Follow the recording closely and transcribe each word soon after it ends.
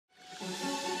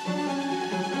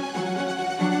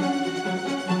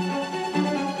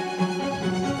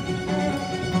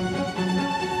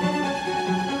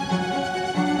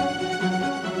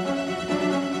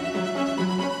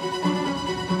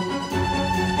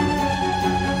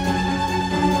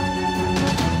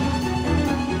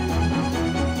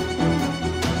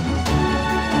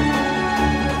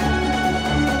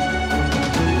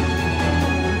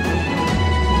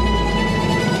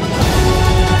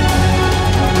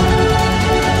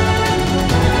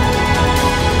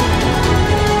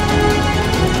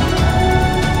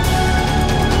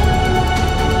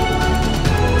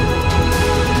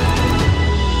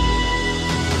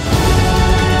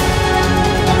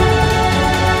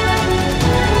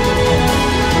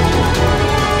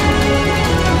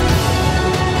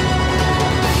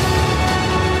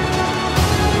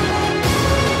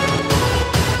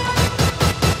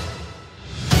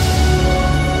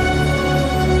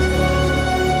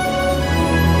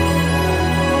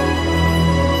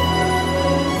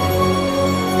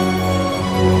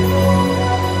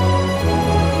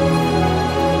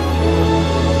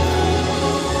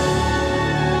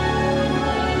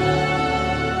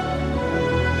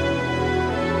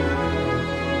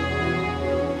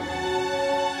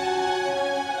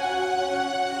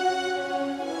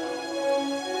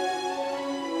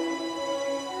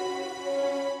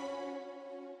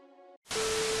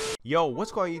Yo,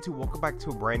 what's going on YouTube? Welcome back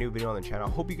to a brand new video on the channel.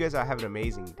 Hope you guys are having an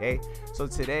amazing day. So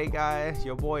today, guys,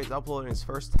 your boy is uploading his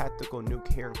first tactical nuke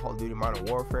here in Call of Duty Modern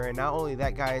Warfare. And not only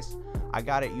that, guys, I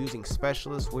got it using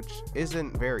specialists, which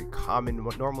isn't very common.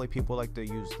 Normally people like to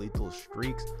use lethal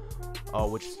streaks,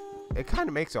 which it kind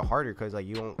of makes it harder because like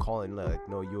you don't call in like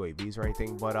no UAVs or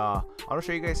anything. But I'm gonna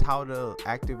show you guys how to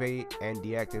activate and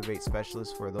deactivate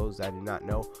specialists for those that do not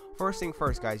know. First thing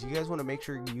first, guys, you guys want to make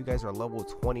sure you guys are level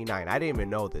 29. I didn't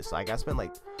even know this. Like I spent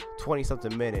like 20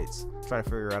 something minutes trying to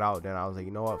figure it out. Then I was like,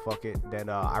 you know what, fuck it. Then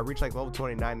I reached like level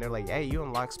 29. They're like, hey, you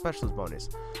unlock specialist bonus.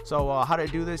 So how to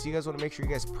do this? You guys want to make sure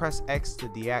you guys press X to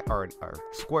or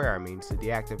square, I mean, to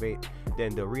deactivate.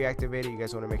 Then to reactivate it, you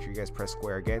guys want to make sure you guys press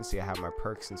square again. So I have my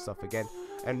perks and stuff again.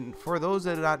 And for those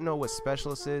that do not know what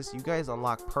specialist is, you guys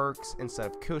unlock perks instead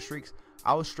of kill streaks.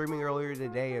 I was streaming earlier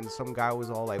today and some guy was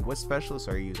all like, what specialists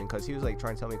are you using? Because he was like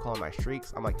trying to tell me calling my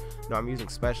streaks. I'm like, no, I'm using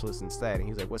specialists instead. And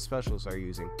he's like, what specialists are you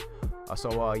using?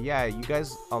 Yeah, you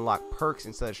guys unlock perks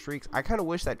instead of streaks. I kind of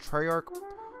wish that Treyarch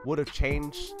would have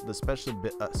changed the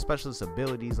specialist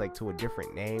abilities like to a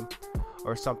different name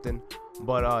or something.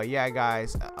 But yeah,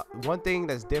 guys, one thing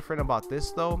that's different about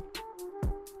this though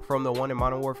from the one in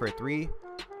Modern Warfare 3,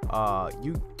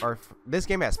 this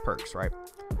game has perks, right?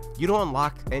 You don't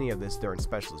unlock any of this during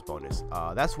specialist bonus.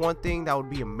 That's one thing that would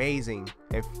be amazing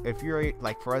if you're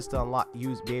like for us to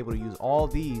be able to use all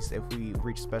these if we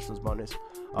reach specialist bonus.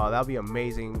 That would be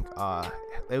amazing.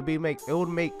 It would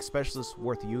make specialists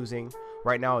worth using.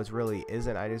 Right now it really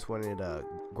isn't. I just wanted to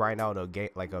grind out a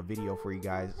video for you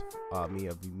guys, me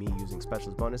using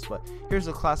specialist bonus. But here's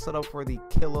the class setup for the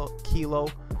Kilo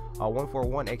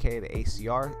 141, aka the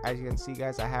ACR. As you can see,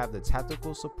 guys, I have the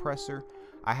tactical suppressor.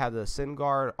 I have the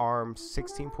SynGuard arms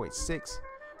 16.6.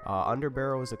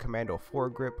 Underbarrel is a Commando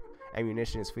foregrip.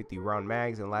 Ammunition is 50 round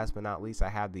mags, and last but not least, I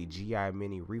have the GI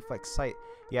Mini reflex sight.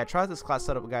 Yeah, try this class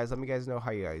setup, guys. Let me guys know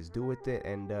how you guys do with it,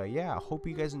 and yeah, I hope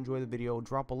you guys enjoy the video.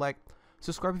 Drop a like,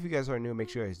 subscribe if you guys are new. Make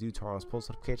sure you guys do turn on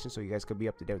post notifications so you guys could be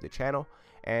up to date with the channel.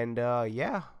 And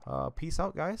yeah, peace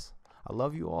out, guys. I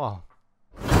love you all.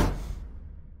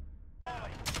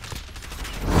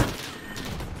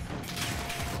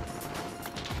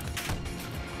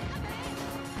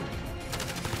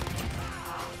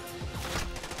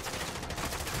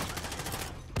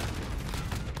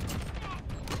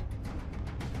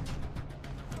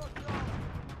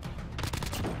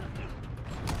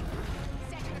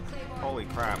 Holy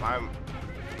crap, I'm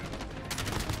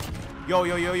yo,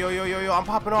 I'm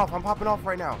popping off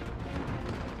right now.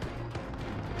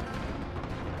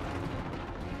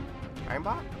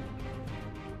 Aimbot?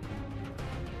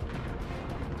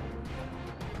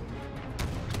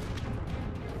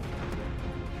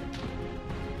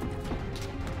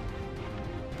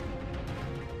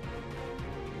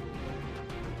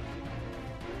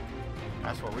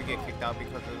 That's where we get kicked out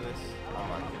because of this. Oh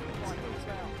my goodness.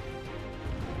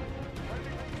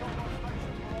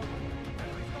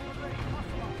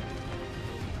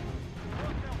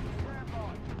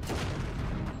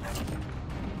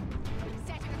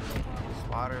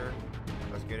 Spotter,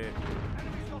 let's get it.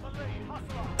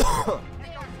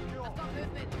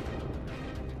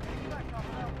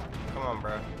 Come on,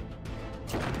 bro.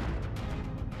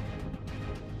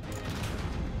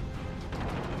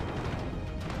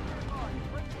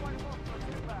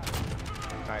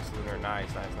 Nice, Lunar. Nice.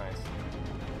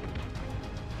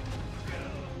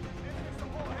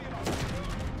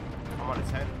 I'm on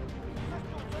his head.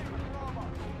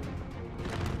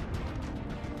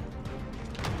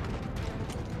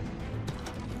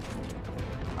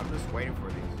 I'm just waiting for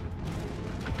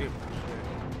these. Dude.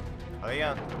 Oh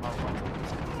yeah.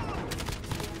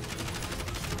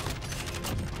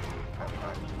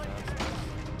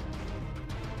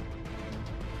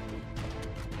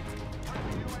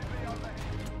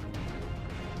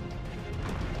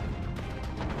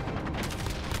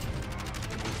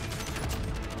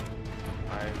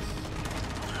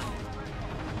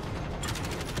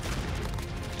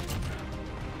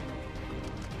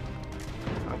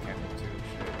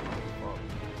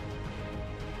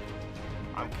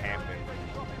 I'm camping.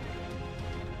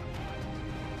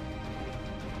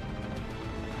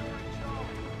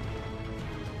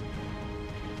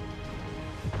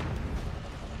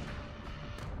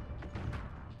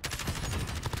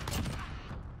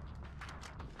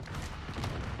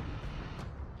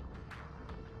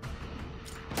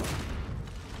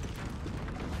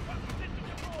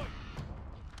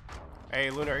 Hey,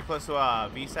 Lunar, are you close to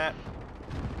VSAT?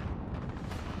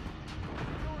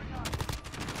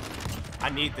 I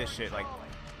need this shit, like.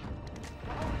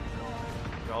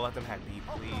 Y'all let them have B,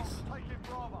 please.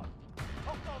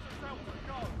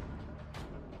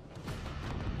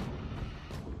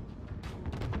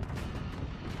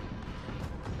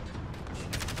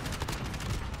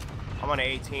 on an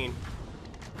 18.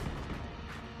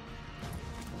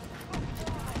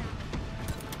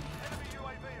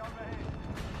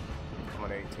 I'm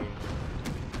on 18.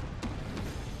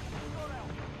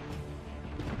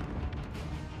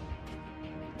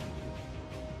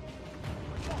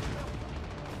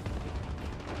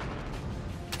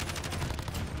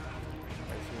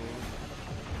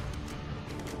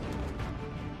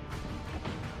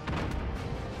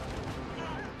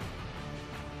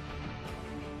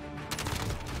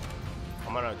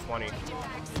 I'm on a 20.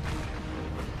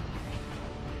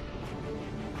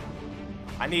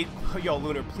 I need, yo,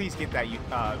 Lunar, please get that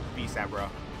VSAT, bro.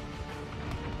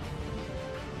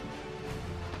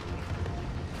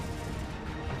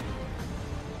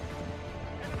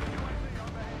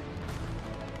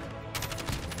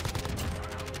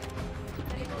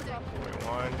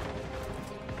 One.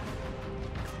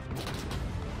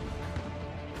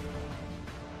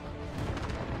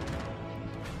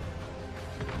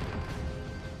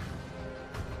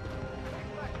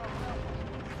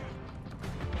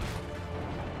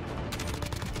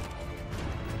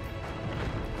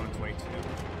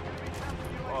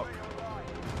 Oh,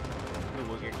 we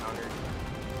will get countered.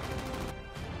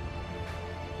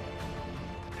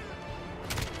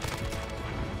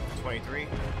 $23.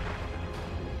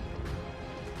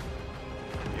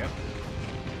 Yep.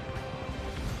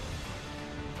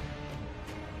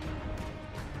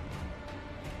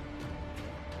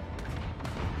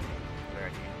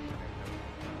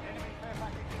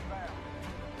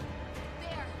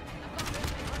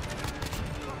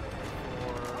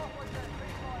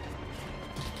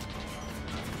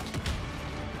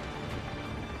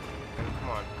 Come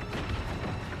on.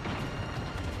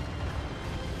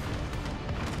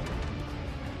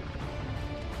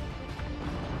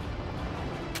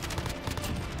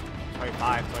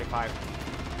 $25.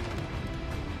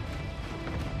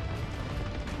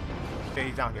 Okay,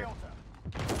 he's down here.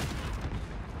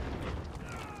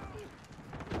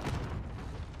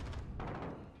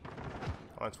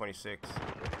 On 26.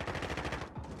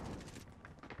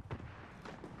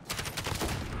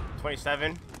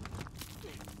 27.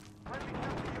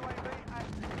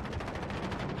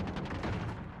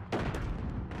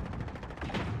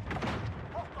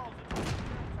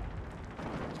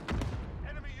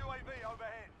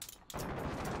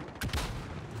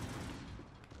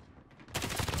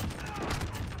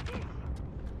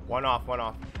 One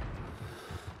off.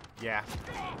 Yeah.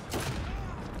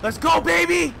 Let's go,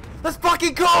 baby! Let's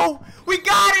fucking go! We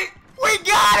got it!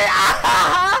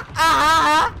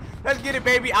 Let's get it,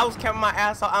 baby. I was camping my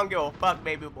ass off. I don't give a fuck,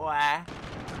 baby boy.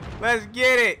 Let's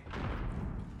get it.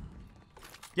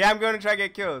 Yeah, I'm gonna try to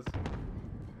get kills.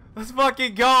 Let's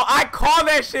fucking go. I call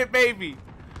that shit, baby.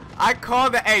 I call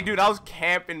that. Hey, dude, I was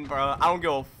camping, bro. I don't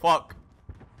give a fuck.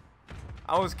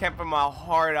 I was camping my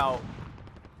heart out.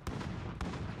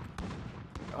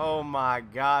 Oh my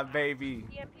god, baby.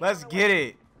 Let's get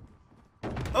it.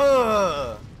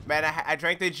 Man, I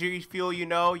drank the G Fuel, you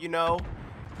know.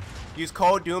 Use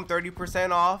code Doom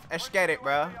 30% off. Let's get it,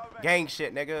 bro. Gang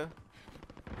shit, nigga.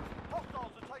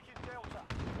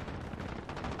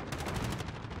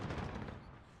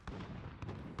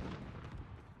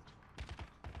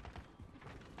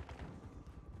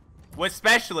 With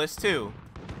specialists too.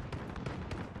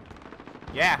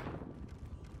 Yeah.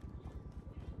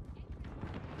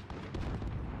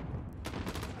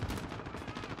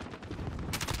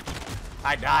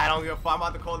 I died. I don't give a fuck. I'm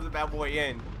about to call this bad boy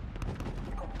in.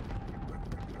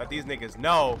 Let these niggas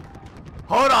know.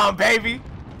 Hold on, baby.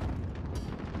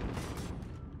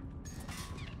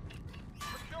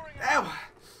 Damn.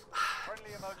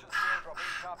 Friendly emergency airdrop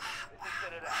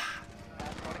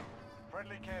incoming.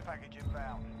 Friendly care package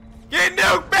inbound. Get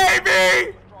nuke,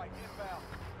 baby!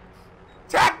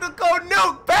 Tactical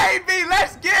nuke, baby!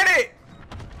 Let's get it!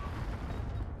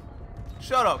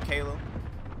 Shut up, Caleb.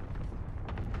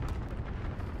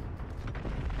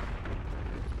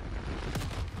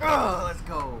 Oh, let's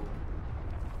go.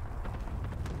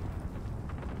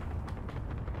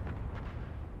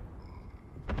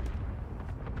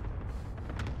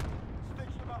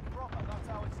 Stitch them up proper, that's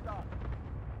how it's done.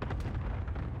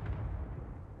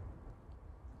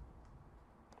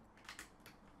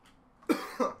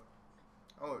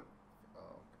 I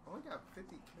only got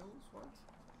 50 kills once.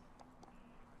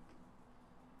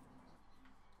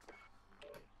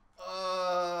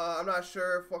 I'm not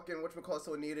sure fucking whatchamacallit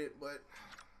still need it, but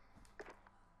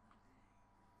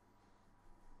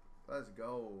let's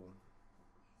go.